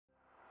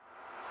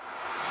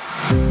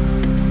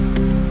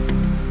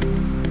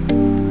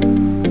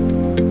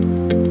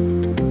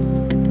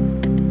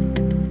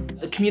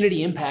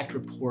Community Impact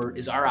Report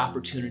is our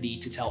opportunity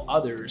to tell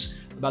others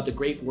about the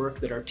great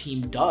work that our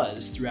team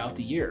does throughout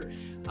the year.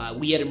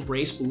 We at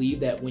Embrace believe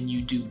that when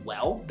you do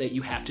well, that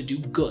you have to do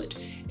good.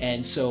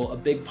 And so a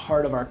big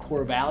part of our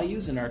core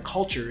values and our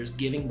culture is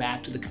giving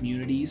back to the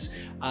communities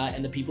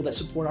and the people that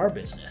support our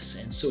business.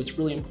 And so it's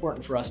really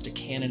important for us to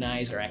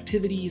canonize our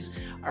activities,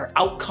 our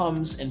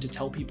outcomes, and to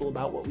tell people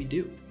about what we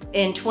do.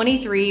 In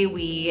 23,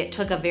 we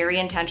took a very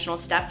intentional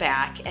step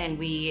back and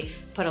we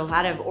put a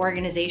lot of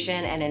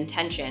organization and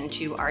intention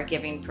to our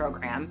giving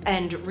program,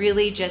 and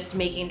really just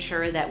making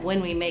sure that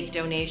when we make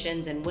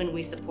donations and when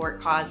we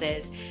support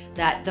causes,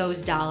 that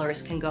those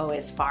dollars can go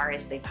as far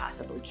as they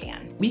possibly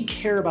can. We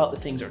care about the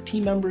things our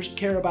team members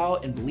care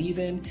about and believe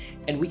in,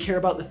 and we care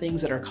about the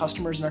things that our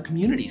customers and our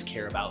communities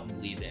care about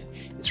and believe in.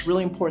 It's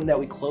really important that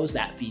we close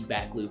that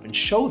feedback loop and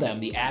show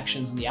them the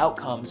actions and the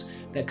outcomes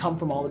that come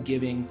from all the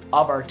giving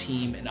of our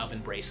team and of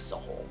Embrace as a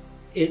whole.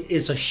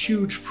 It's a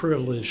huge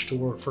privilege to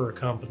work for a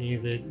company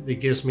that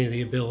gives me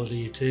the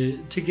ability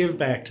to give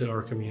back to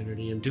our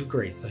community and do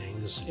great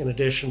things in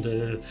addition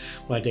to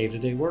my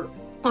day-to-day work.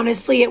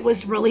 Honestly, it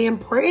was really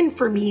important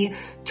for me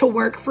to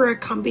work for a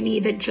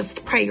company that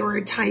just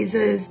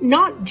prioritizes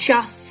not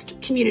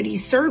just community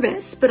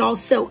service, but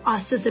also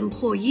us as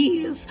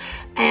employees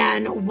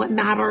and what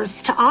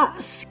matters to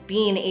us.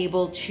 Being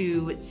able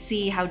to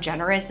see how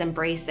generous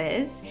Embrace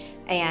is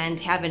and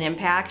have an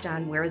impact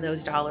on where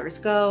those dollars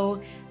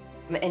go,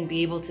 and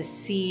be able to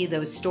see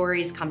those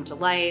stories come to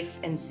life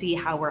and see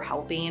how we're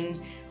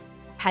helping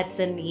pets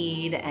in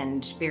need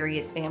and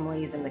various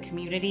families in the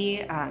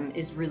community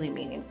is really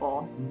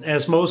meaningful.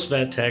 As most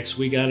vet techs,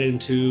 we got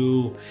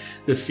into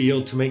the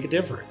field to make a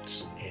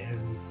difference,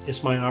 and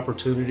it's my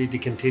opportunity to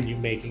continue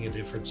making a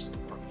difference in the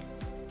world.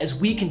 As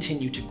we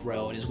continue to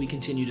grow and as we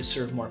continue to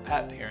serve more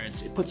pet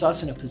parents, it puts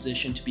us in a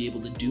position to be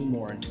able to do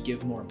more and to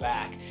give more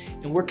back.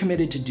 And we're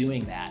committed to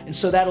doing that. And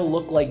so that'll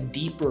look like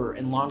deeper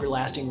and longer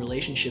lasting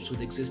relationships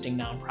with existing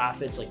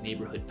nonprofits like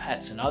Neighborhood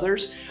Pets and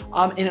others.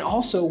 And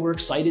also we're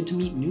excited to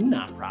meet new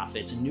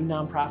nonprofits and new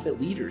nonprofit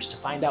leaders to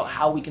find out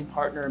how we can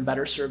partner and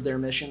better serve their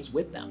missions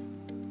with them.